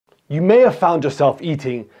You may have found yourself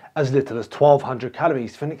eating as little as 1,200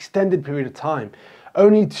 calories for an extended period of time,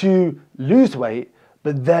 only to lose weight,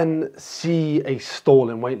 but then see a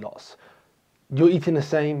stall in weight loss. You're eating the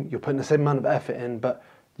same, you're putting the same amount of effort in, but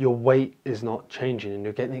your weight is not changing and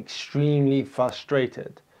you're getting extremely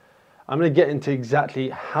frustrated. I'm going to get into exactly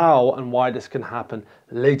how and why this can happen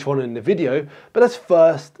later on in the video, but let's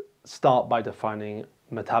first start by defining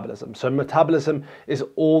metabolism. So metabolism is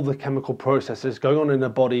all the chemical processes going on in the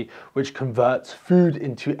body which converts food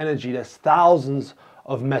into energy. There's thousands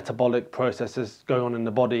of metabolic processes going on in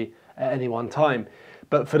the body at any one time.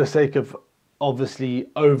 But for the sake of obviously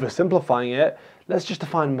oversimplifying it, let's just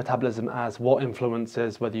define metabolism as what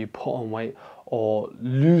influences whether you put on weight or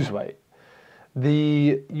lose weight.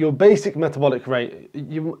 Your basic metabolic rate,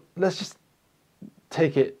 let's just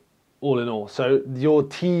take it all in all. So your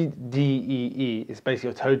TDEE is basically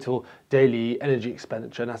your total daily energy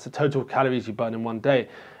expenditure, and that's the total calories you burn in one day.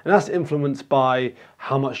 And that's influenced by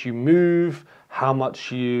how much you move, how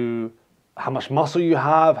much muscle you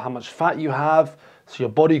have, how much fat you have, so your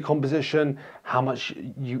body composition, how much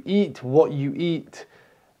you eat, what you eat,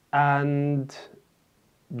 and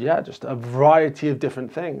yeah, just a variety of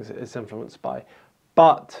different things it's influenced by.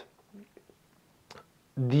 But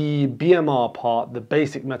the BMR part, the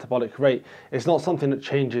basic metabolic rate, is not something that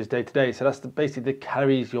changes day to day. So that's basically the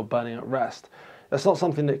calories you're burning at rest. That's not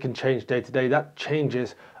something that can change day to day. That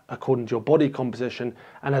changes according to your body composition,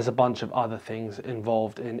 and there's a bunch of other things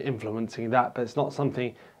involved in influencing that, but it's not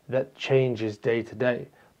something that changes day to day.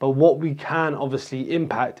 But what we can obviously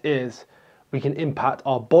impact is we can impact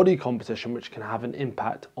our body composition, which can have an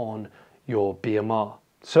impact on your BMR.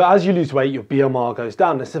 So as you lose weight, your BMR goes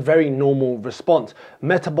down. It's a very normal response.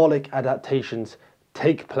 Metabolic adaptations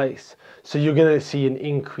take place. So you're going to see an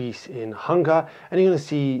increase in hunger and you're going to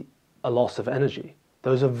see a loss of energy.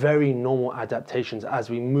 Those are very normal adaptations.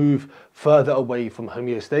 As we move further away from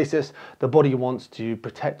homeostasis, the body wants to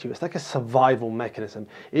protect you. It's like a survival mechanism.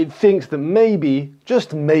 It thinks that maybe,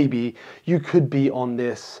 just maybe, you could be on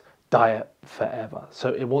this diet forever.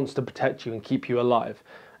 So it wants to protect you and keep you alive.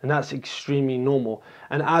 And that's extremely normal.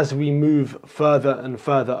 And as we move further and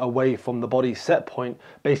further away from the body's set point,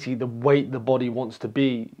 basically the weight the body wants to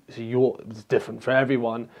be, so it's different for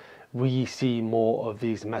everyone, we see more of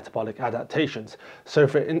these metabolic adaptations. So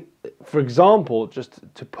for example, just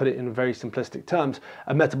to put it in very simplistic terms,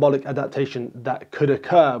 a metabolic adaptation that could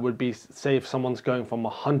occur would be, say, if someone's going from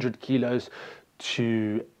 100 kilos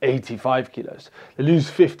to 85 kilos. They lose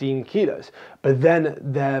 15 kilos, but then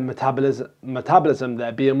their metabolism,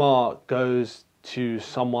 their BMR goes to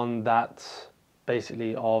someone that's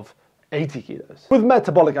basically of 80 kilos. With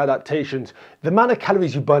metabolic adaptations, the amount of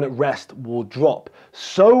calories you burn at rest will drop.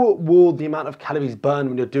 So will the amount of calories burned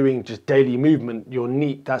when you're doing just daily movement, your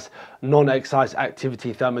NEAT, that's non-exercise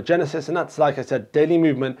activity thermogenesis. And that's, like I said, daily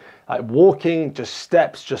movement, like walking, just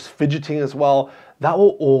steps, just fidgeting as well. That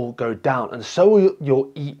will all go down. And so will your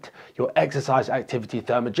EAT, your exercise activity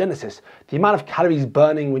thermogenesis. The amount of calories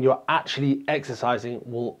burning when you're actually exercising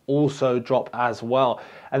will also drop as well.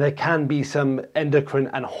 And there can be some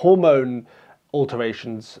endocrine and hormone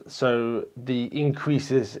alterations. So the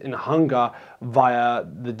increases in hunger via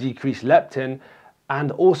the decreased leptin,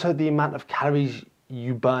 and also the amount of calories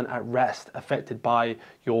you burn at rest affected by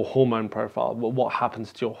your hormone profile, what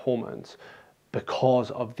happens to your hormones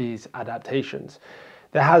because of these adaptations.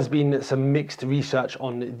 There has been some mixed research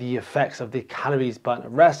on the effects of the calories burnt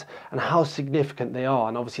at rest and how significant they are.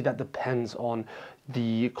 And obviously that depends on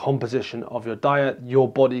the composition of your diet, your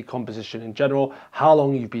body composition in general, how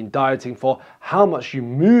long you've been dieting for, how much you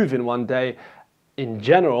move in one day in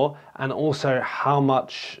general, and also how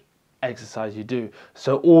much exercise you do.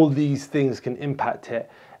 So all these things can impact it.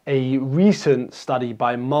 A recent study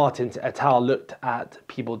by Martins et al. Looked at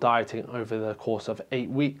people dieting over the course of 8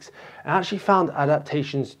 weeks and actually found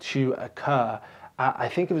adaptations to occur at, I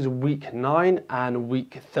think it was week 9 and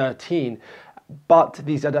week 13. But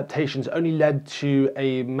these adaptations only led to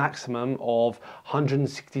a maximum of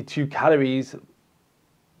 162 calories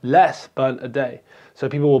less burnt a day. So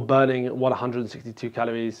people were burning 162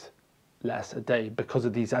 calories less a day because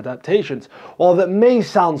of these adaptations. While that may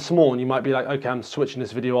sound small and you might be like, okay, I'm switching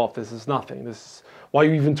this video off, this is nothing, why are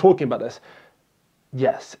you even talking about this?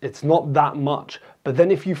 Yes, it's not that much, but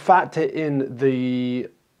then if you factor in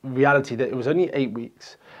the reality that it was only 8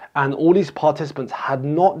 weeks and all these participants had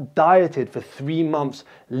not dieted for 3 months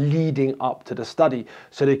leading up to the study,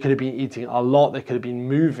 so they could have been eating a lot, they could have been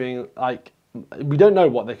moving, like, we don't know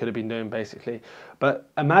what they could have been doing basically, but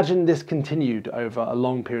imagine this continued over a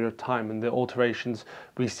long period of time and the alterations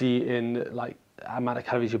we see in like amount of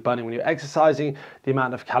calories you're burning when you're exercising, the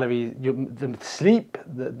amount of calories, the sleep,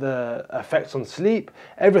 the effects on sleep,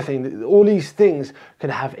 everything. All these things can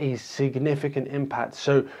have a significant impact.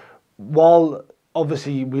 So while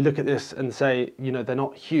obviously we look at this and say, you know, they're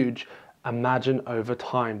not huge, imagine over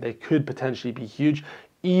time they could potentially be huge.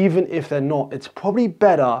 Even if they're not, it's probably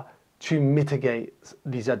better to mitigate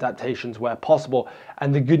these adaptations where possible.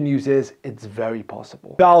 And the good news is it's very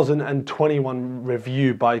possible. 2021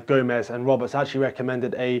 review by Gomez and Roberts actually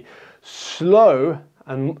recommended a slow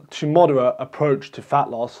and to moderate approach to fat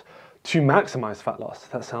loss to maximize fat loss.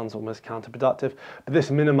 That sounds almost counterproductive, but this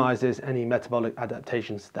minimizes any metabolic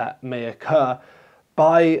adaptations that may occur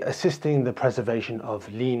by assisting the preservation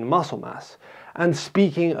of lean muscle mass. And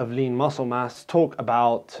speaking of lean muscle mass, talk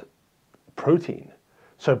about protein.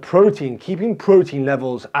 So protein, keeping protein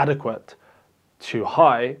levels adequate to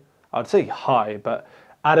high, I'd say high, but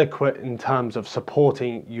adequate in terms of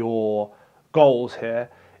supporting your goals here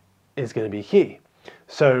is going to be key.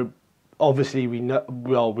 So obviously we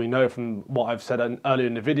know from what I've said earlier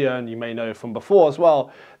in the video, and you may know from before as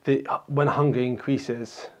well, that when hunger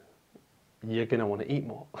increases, you're going to want to eat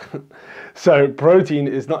more. So protein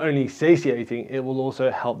is not only satiating, it will also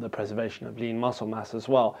help the preservation of lean muscle mass as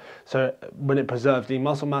well. So when it preserves lean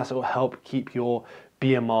muscle mass, it will help keep your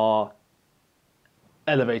BMR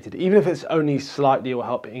elevated. Even if it's only slightly, it will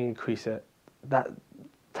help increase it that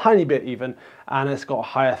tiny bit even, and it's got a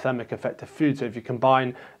higher thermic effect of food. So if you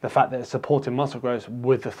combine the fact that it's supporting muscle growth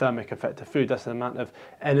with the thermic effect of food, that's the amount of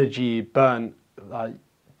energy burn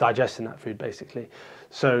digesting that food basically.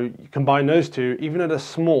 So you combine those two, even though they're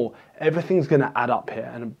small, everything's going to add up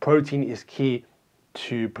here, and protein is key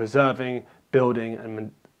to preserving, building,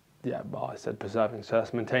 and I said preserving, so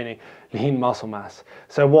that's maintaining lean muscle mass.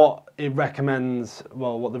 So what it recommends,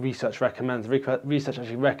 well, what the research recommends, research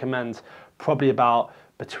actually recommends probably about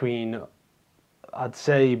I'd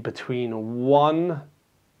say between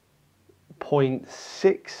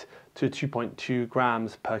 1.6 to 2.2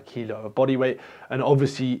 grams per kilo of body weight. And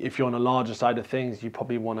obviously if you're on a larger side of things, you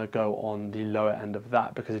probably want to go on the lower end of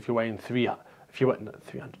that, because if you're weighing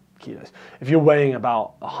 300 kilos, if you're weighing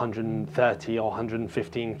about 130 or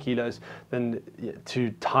 115 kilos, then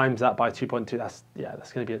to times that by 2.2, that's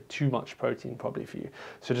going to be too much protein probably for you.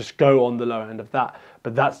 So just go on the lower end of that.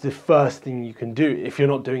 But that's the first thing you can do if you're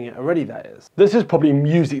not doing it already, that is. This is probably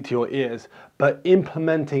music to your ears, but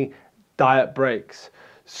implementing diet breaks.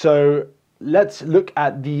 So let's look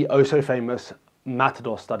at the oh so famous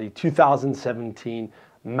Matador study, 2017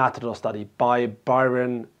 Matador study by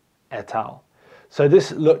Byron et al. So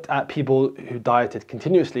this looked at people who dieted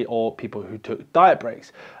continuously or people who took diet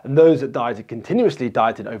breaks. And those that dieted continuously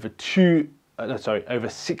dieted over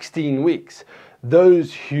 16 weeks.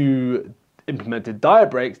 Those who implemented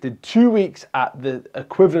diet breaks did 2 weeks at the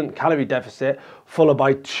equivalent calorie deficit, followed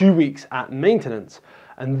by 2 weeks at maintenance.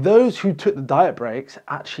 And those who took the diet breaks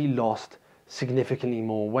actually lost significantly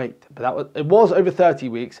more weight. But it was over 30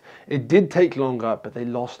 weeks. It did take longer, but they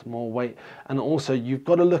lost more weight. And also you've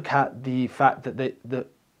got to look at the fact that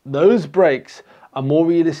those breaks are more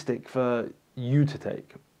realistic for you to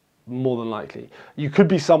take, more than likely. You could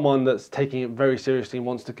be someone that's taking it very seriously and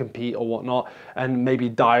wants to compete or whatnot, and maybe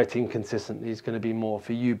dieting consistently is going to be more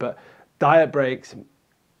for you. But diet breaks,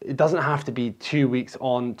 it doesn't have to be 2 weeks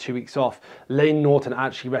on, 2 weeks off. Lane Norton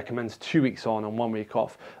actually recommends 2 weeks on and 1 week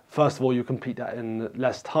off. First of all, you complete that in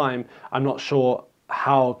less time. I'm not sure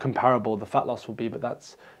how comparable the fat loss will be, but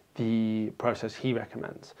that's the process he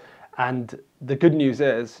recommends. And the good news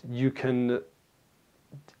is you can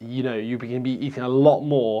be eating a lot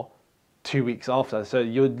more 2 weeks after. So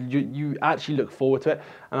you actually look forward to it,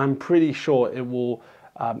 and I'm pretty sure it will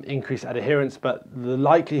increase adherence, but the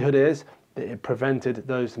likelihood is that it prevented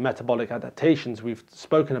those metabolic adaptations we've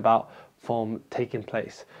spoken about from taking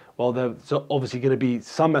place. Well, there's obviously going to be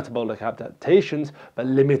some metabolic adaptations, but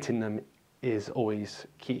limiting them is always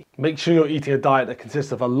key. Make sure you're eating a diet that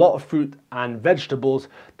consists of a lot of fruit and vegetables.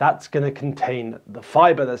 That's going to contain the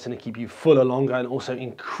fiber that's going to keep you fuller longer, and also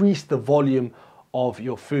increase the volume of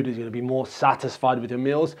your food. Is going to be more satisfied with your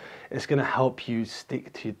meals. It's going to help you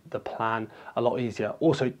stick to the plan a lot easier.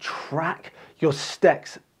 Also, track your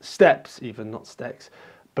steps,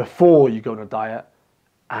 before you go on a diet,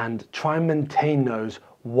 and try and maintain those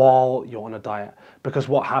while you're on a diet. Because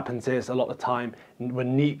what happens is, a lot of the time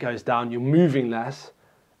when NEAT goes down, you're moving less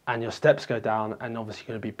and your steps go down, and obviously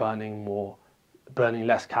you're going to be burning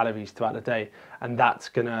less calories throughout the day, and that's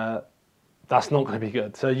not going to be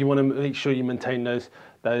good. So you want to make sure you maintain those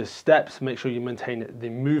steps, make sure you maintain the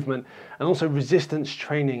movement. And also resistance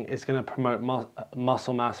training is going to promote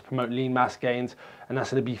muscle mass, promote lean mass gains, and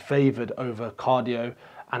that's going to be favored over cardio.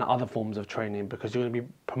 and other forms of training, because you're going to be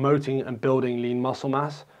promoting and building lean muscle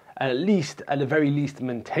mass, at the very least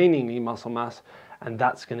maintaining lean muscle mass, and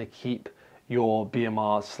that's going to keep your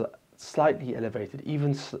BMR slightly elevated.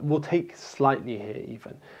 Even we'll take slightly here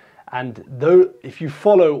even. And though if you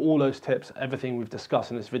follow all those tips, everything we've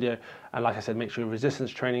discussed in this video, and like I said, make sure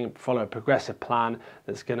resistance training, follow a progressive plan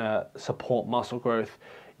that's going to support muscle growth,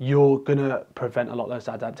 you're going to prevent a lot of those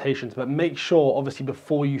adaptations. But make sure, obviously,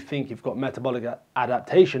 before you think you've got metabolic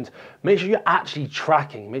adaptations, make sure you're actually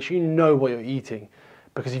tracking, make sure you know what you're eating.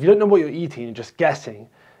 Because if you don't know what you're eating and just guessing,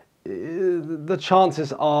 the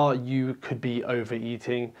chances are you could be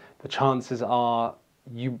overeating. The chances are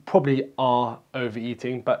you probably are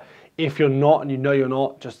overeating, but if you're not and you know you're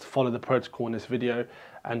not, just follow the protocol in this video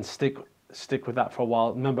and stick with that for a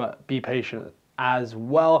while. Remember, be patient as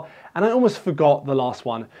well. And I almost forgot the last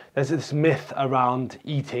one. There's this myth around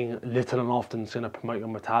eating little and often is going to promote your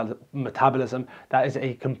metabolism. That is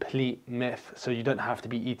a complete myth. So you don't have to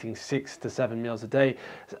be eating 6 to 7 meals a day.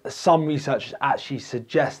 Some research actually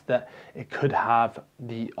suggests that it could have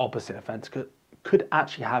the opposite effects, could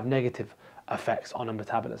actually have negative effects on a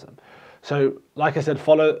metabolism. So like I said,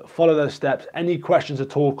 follow those steps. Any questions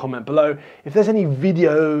at all, comment below. If there's any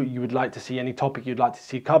video you would like to see, any topic you'd like to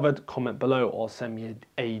see covered, comment below or send me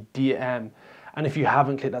a DM. And if you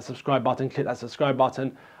haven't clicked that subscribe button, click that subscribe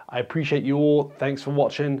button. I appreciate you all. Thanks for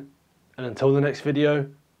watching. And until the next video,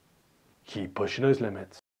 keep pushing those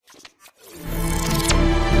limits.